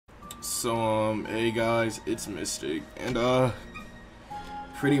So hey guys, it's Mystic, and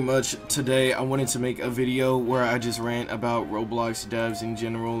pretty much today I wanted to make a video where I just rant about Roblox devs in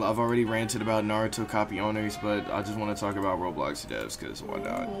general. I've already ranted about Naruto copy owners, but I just want to talk about Roblox devs because why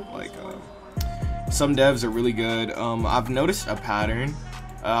not? Like some devs are really good. I've noticed a pattern.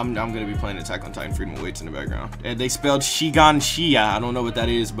 I'm gonna be playing Attack on Titan Freedom Awaits in the background, and they spelled Shigan Shia. I don't know what that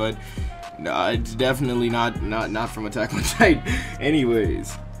is, but it's definitely not from Attack on Titan.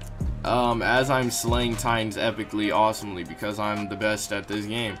 Anyways, as I'm slaying Titans epically, awesomely, because I'm the best at this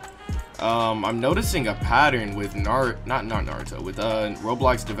game, I'm noticing a pattern with Naruto, with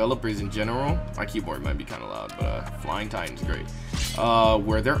Roblox developers in general. My keyboard might be kind of loud, but Flying Titan's great.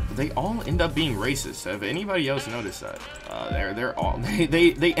 Where they all end up being racist. Have anybody else noticed that? They're all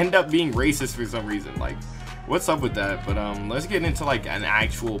they end up being racist for some reason. Like, what's up with that? But let's get into like an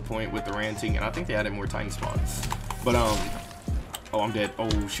actual point with the ranting, and I think they added more Titan spawns. But oh, I'm dead.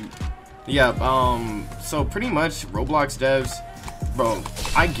 Oh shoot. Yeah, so pretty much Roblox devs, bro,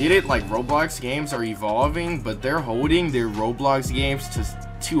 I get it, like Roblox games are evolving, but they're holding their Roblox games to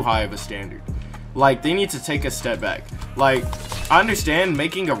too high of a standard. Like, they need to take a step back. Like, I understand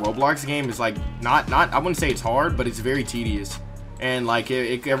making a Roblox game is like not I wouldn't say it's hard, but it's very tedious, and like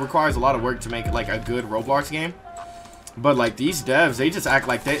it requires a lot of work to make like a good Roblox game. But like these devs, they just act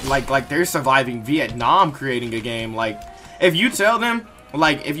like they're surviving Vietnam creating a game. Like, if you tell them,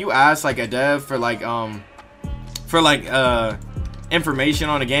 like, if you ask like a dev for information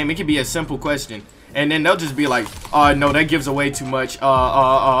on a game, it could be a simple question, and then they'll just be like, no, that gives away too much.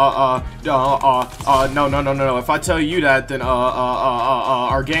 No. If I tell you that, then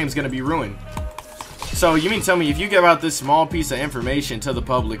our game's gonna be ruined. So you mean tell me if you give out this small piece of information to the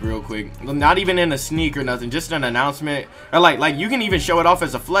public real quick, not even in a sneak or nothing, just an announcement, or like you can even show it off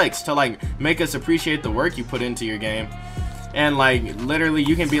as a flex to like make us appreciate the work you put into your game. And like literally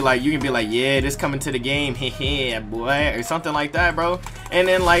you can be like, yeah, this coming to the game, hehe boy, or something like that, bro. And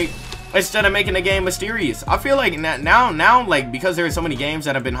then like, instead of making the game mysterious, I feel like now like, because there are so many games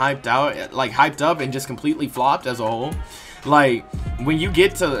that have been hyped up and just completely flopped as a whole, like when you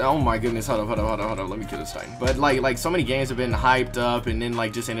get to, oh my goodness, hold up, let me kill this Titan. But like so many games have been hyped up and then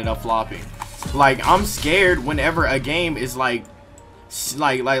like just ended up flopping. Like, I'm scared whenever a game is like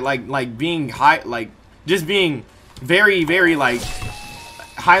being high, like just being very like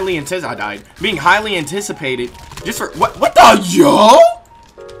highly anticipated. I died. Being highly anticipated just for what the yo?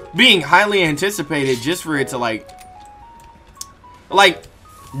 Being highly anticipated just for it to like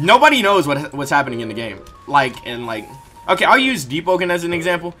nobody knows what's happening in the game. Like, and like, okay, I'll use Deep Oaken as an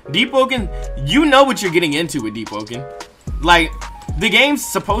example. Deep Oaken, you know what you're getting into with Deep Oaken. Like, the game's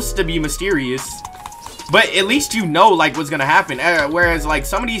supposed to be mysterious, but at least you know like what's gonna happen. Whereas like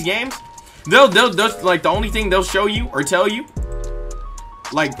some of these games, they'll like, the only thing they'll show you or tell you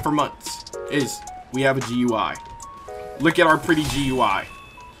like for months is we have a GUI. Look at our pretty GUI.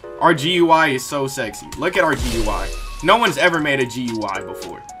 Our GUI is so sexy. Look at our GUI. No one's ever made a GUI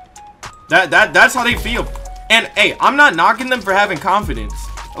before. That's how they feel. And hey, I'm not knocking them for having confidence.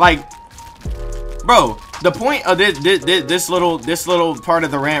 Like, bro, the point of this little part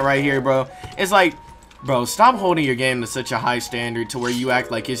of the rant right here, bro, is like, bro, stop holding your game to such a high standard to where you act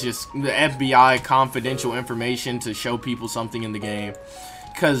like it's just the FBI confidential information to show people something in the game.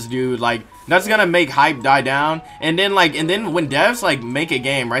 Cause dude, like, that's gonna make hype die down. And then when devs like make a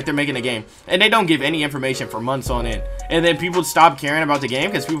game, right, they're making a game and they don't give any information for months on end, and then people stop caring about the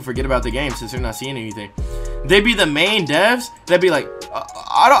game because people forget about the game since they're not seeing anything. They'd be the main devs, they'd be like,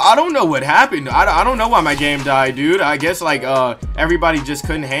 I don't know what happened. I don't know why my game died, dude. I guess like everybody just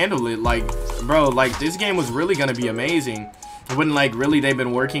couldn't handle it. Like, bro, like this game was really gonna be amazing when like really they've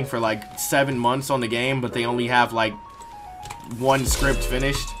been working for like 7 months on the game, but they only have like one script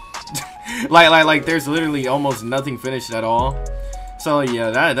finished. like there's literally almost nothing finished at all. So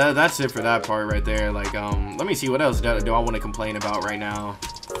yeah, that's it for that part right there. Like, let me see what else do I want to complain about right now.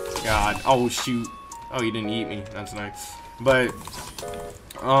 God, oh shoot, oh, you didn't eat me, that's nice. But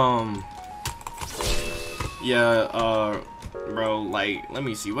yeah, bro, like, let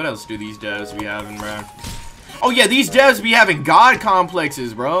me see what else do these devs be having, bro. Oh yeah, these devs be having god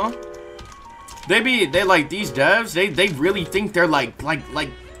complexes, bro. They like, these devs, they really think they're like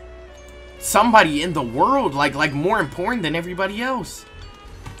somebody in the world, like more important than everybody else.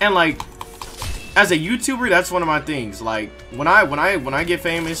 And like, as a YouTuber, that's one of my things. Like, when I get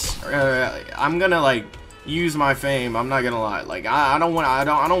famous, I'm gonna like use my fame. I'm not gonna lie. Like, I don't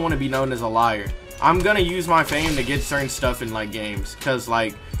want to be known as a liar. I'm gonna use my fame to get certain stuff in like games, cause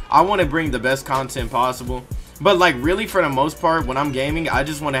like I want to bring the best content possible. But like really for the most part when I'm gaming, I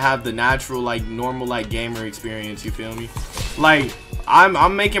just want to have the natural like normal like gamer experience, you feel me? Like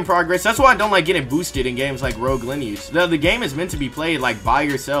I'm making progress. That's why I don't like getting boosted in games like Rogue Lineage. The game is meant to be played like by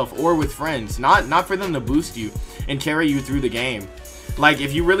yourself or with friends, not for them to boost you and carry you through the game. Like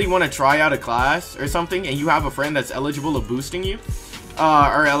if you really want to try out a class or something and you have a friend that's eligible of boosting you,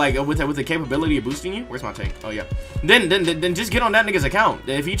 or like with the capability of boosting you. Where's my tank? Oh yeah. Then just get on that nigga's account.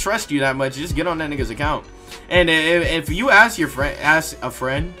 If he trusts you that much, just get on that nigga's account. And if you ask a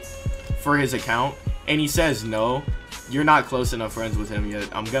friend for his account and he says no, you're not close enough friends with him yet.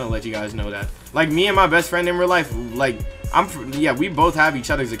 I'm gonna let you guys know that. Like me and my best friend in real life, like yeah, we both have each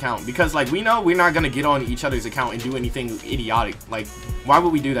other's account because like we know we're not gonna get on each other's account and do anything idiotic. Like why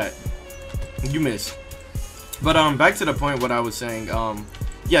would we do that? You missed. But back to the point what I was saying.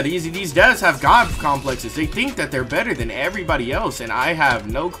 Yeah, these devs have god complexes. They think that they're better than everybody else, and I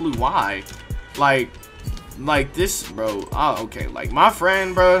have no clue why. Like this, bro. Oh, okay. Like my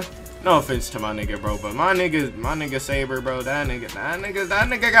friend, bro. No offense to my nigga, bro, but my nigga Saber, bro, that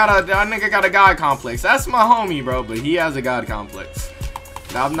nigga got a god complex. That's my homie, bro, but he has a god complex.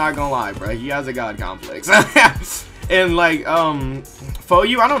 I'm not gonna lie, bro. He has a god complex. And like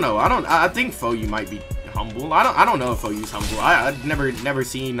Foyu, I don't know. I think Foyu might be humble. I don't know if Foyu's humble. I've never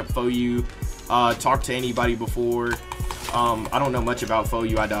seen Foyu talk to anybody before. I don't know much about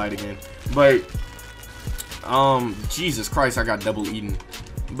Foyu. I died again. But Jesus Christ, I got double eaten.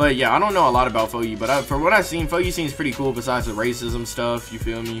 But yeah, I don't know a lot about Foyu, but for what I've seen, Foyu seems pretty cool besides the racism stuff, you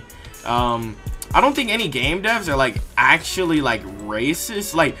feel me? I don't think any game devs are like actually like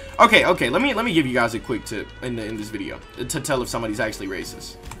racist. Like, okay, let me give you guys a quick tip in this video to tell if somebody's actually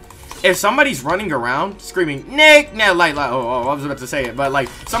racist. If somebody's running around screaming Nick, nah, like oh, I was about to say it, but like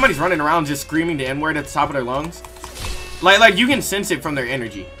somebody's running around just screaming the N-word at the top of their lungs, like you can sense it from their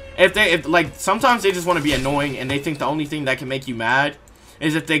energy. If like sometimes they just want to be annoying and they think the only thing that can make you mad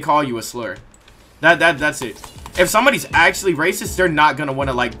is if they call you a slur. That's it. If somebody's actually racist, they're not gonna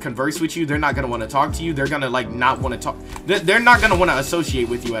want to like converse with you. They're not gonna want to talk to you. They're gonna like not want to talk. They're not gonna want to associate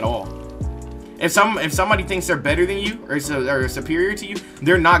with you at all. If somebody thinks they're better than you or superior to you,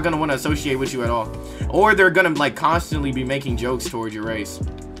 they're not gonna want to associate with you at all. Or they're gonna like constantly be making jokes towards your race.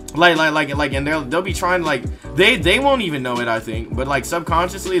 And they'll be trying to like they won't even know it, I think, but like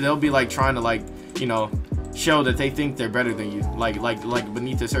subconsciously they'll be like trying to like, you know, show that they think they're better than you. Like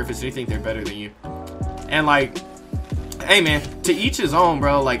beneath the surface they think they're better than you. And like, hey man, to each his own,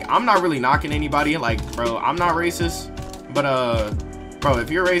 bro. Like I'm not really knocking anybody. Like, bro, I'm not racist, but bro, if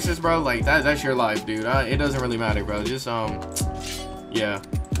you're racist, bro, like that's your life, dude. It doesn't really matter, bro. Just yeah.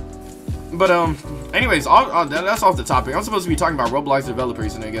 But anyways, that's off the topic. I'm supposed to be talking about Roblox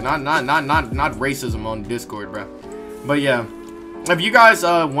developers, nigga, not racism on Discord, bro. But yeah, if you guys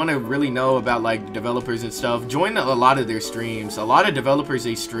want to really know about like developers and stuff, join a lot of their streams. A lot of developers,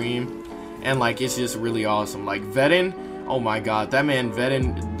 they stream, and like it's just really awesome. Like Vedin, oh my god, that man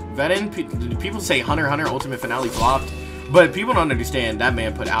Vedin. People say Hunter x Hunter Ultimate Finale flopped. But people don't understand that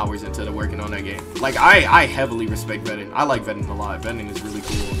man put hours into the working on that game. Like I heavily respect Vedin. I like Vedin a lot. Vedin is really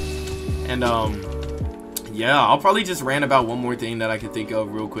cool. And yeah, I'll probably just rant about one more thing that I can think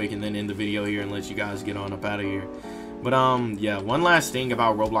of real quick and then end the video here and let you guys get on up out of here. But yeah, one last thing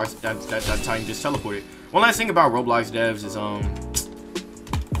about Roblox that Titan just teleported. One last thing about Roblox devs is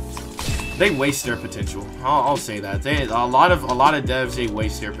they waste their potential. I'll say that. A lot of devs, they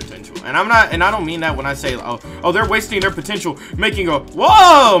waste their potential. And I don't mean that when I say oh they're wasting their potential making a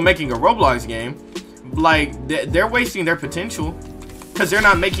Roblox game. Like they're wasting their potential because they're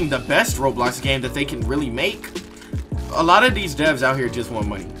not making the best Roblox game that they can really make. A lot of these devs out here just want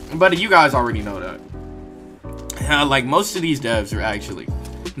money. But you guys already know that. Like most of these devs are actually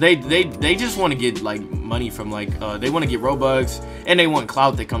they just want to get like money from like they want to get Robux and they want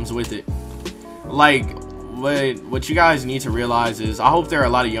clout that comes with it. Like what you guys need to realize is I hope there are a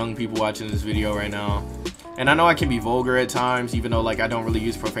lot of young people watching this video right now, and I know I can be vulgar at times even though like I don't really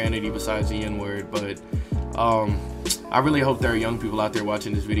use profanity besides the N-word, but I really hope there are young people out there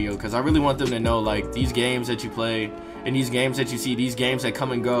watching this video because I really want them to know like these games that you play and these games that you see, these games that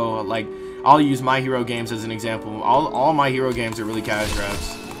come and go, like I'll use My Hero games as an example. All My Hero games are really cash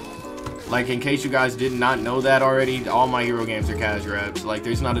grabs. Like, in case you guys did not know that already, all My Hero games are cash grabs. Like,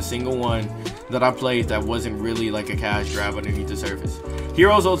 there's not a single one that I played that wasn't really like a cash grab underneath the surface.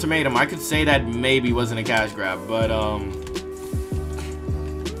 Heroes Ultimatum, I could say that maybe wasn't a cash grab, but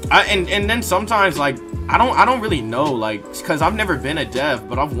and then sometimes like I don't really know, like, because I've never been a dev,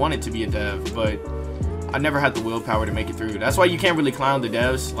 but I've wanted to be a dev, but I never had the willpower to make it through. That's why you can't really clown the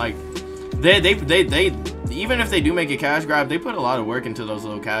devs. Like, they even if they do make a cash grab, they put a lot of work into those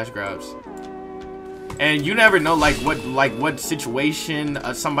little cash grabs. And you never know like what situation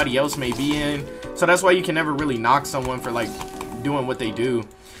somebody else may be in. So that's why you can never really knock someone for like doing what they do.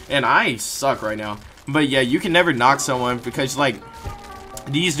 And I suck right now. But yeah, you can never knock someone because like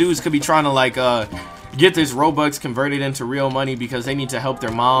these dudes could be trying to like get this Robux converted into real money because they need to help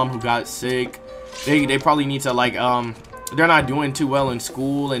their mom who got sick. They probably need to like they're not doing too well in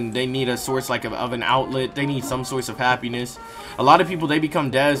school and they need a source like of an outlet. They need some source of happiness. A lot of people, they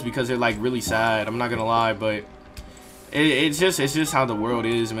become devs because they're like really sad. I'm not gonna lie, but it's just how the world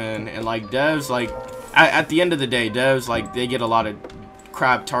is, man. And like devs, like at the end of the day, devs, like they get a lot of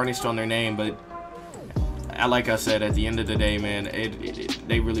crap tarnished on their name, but like I said, at the end of the day, man,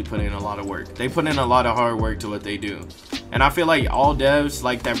 they really put in a lot of work. They put in a lot of hard work to what they do. And I feel like all devs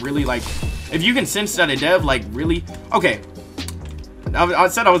like that really like, if you can sense that a dev like really, okay, I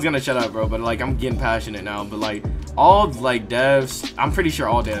said I was gonna shut up, bro, but like I'm getting passionate now. But like all like devs, I'm pretty sure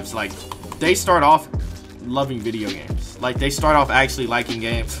all devs, like they start off loving video games. Like they start off actually liking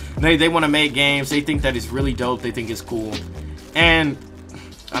games. They want to make games. They think that it's really dope. They think it's cool. And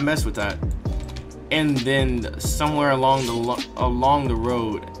I mess with that. And then somewhere along the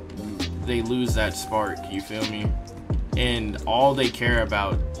road, they lose that spark. You feel me? And all they care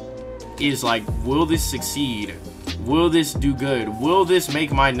about is like, will this succeed? Will this do good? Will this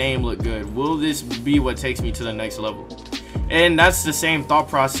make my name look good? Will this be what takes me to the next level? And that's the same thought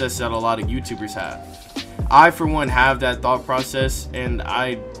process that a lot of YouTubers have. I, for one, have that thought process, and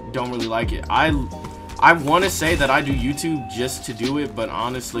I don't really like it. I want to say that I do YouTube just to do it, but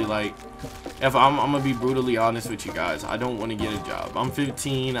honestly, like, if I'm gonna be brutally honest with you guys, I don't want to get a job. I'm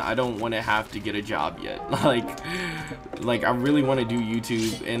 15. I don't want to have to get a job yet. Like I really want to do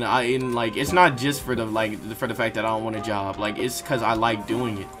YouTube, and like it's not just for the fact that I don't want a job. Like it's because I like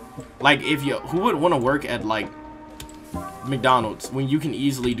doing it. Like who would want to work at like McDonald's when you can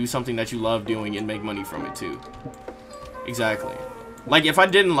easily do something that you love doing and make money from it too? Exactly. Like if I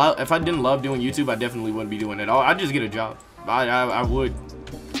didn't love doing YouTube, I definitely wouldn't be doing it. I'd just get a job. I would.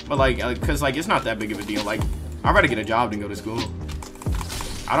 But like, cause like it's not that big of a deal. Like, I'd rather get a job than go to school.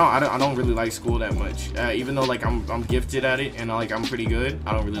 I don't really like school that much. Even though like I'm gifted at it and like I'm pretty good,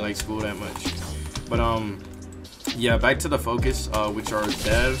 I don't really like school that much. But yeah, back to the focus, which are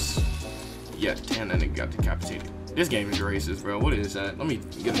devs. Yeah, damn, that nigga got decapitated. This game is racist, bro. What is that? Let me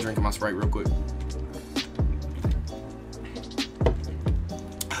get a drink of my Sprite real quick.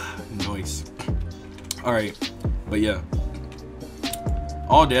 Nice. All right, but yeah.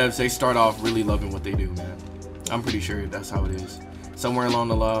 All devs, they start off really loving what they do, man. I'm pretty sure that's how it is. Somewhere along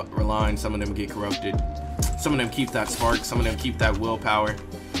the line, some of them get corrupted. Some of them keep that spark. Some of them keep that willpower.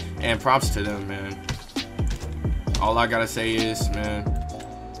 And props to them, man. All I gotta say is, man,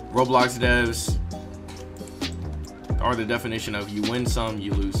 Roblox devs are the definition of you win some,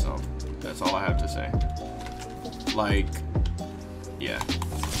 you lose some. That's all I have to say. Like, yeah.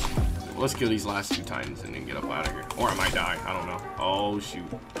 Let's kill these last two titans and then get up out of here. Or I might die. I don't know. Oh, shoot.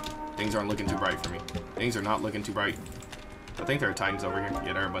 Things aren't looking too bright for me. Things are not looking too bright. I think there are titans over here.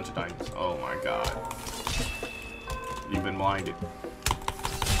 Yeah, there are a bunch of titans. Oh, my God. You've been blinded.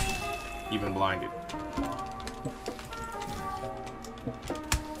 You've been blinded.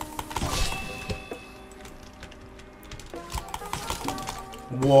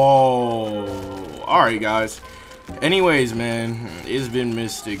 Whoa. Alright, guys. Anyways, man, it's been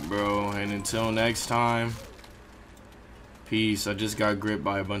Mystic, bro, and until next time, peace. I just got gripped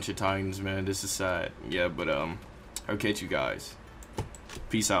by a bunch of titans, man. This is sad. Yeah, but I'll catch you guys.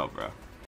 Peace out, bro.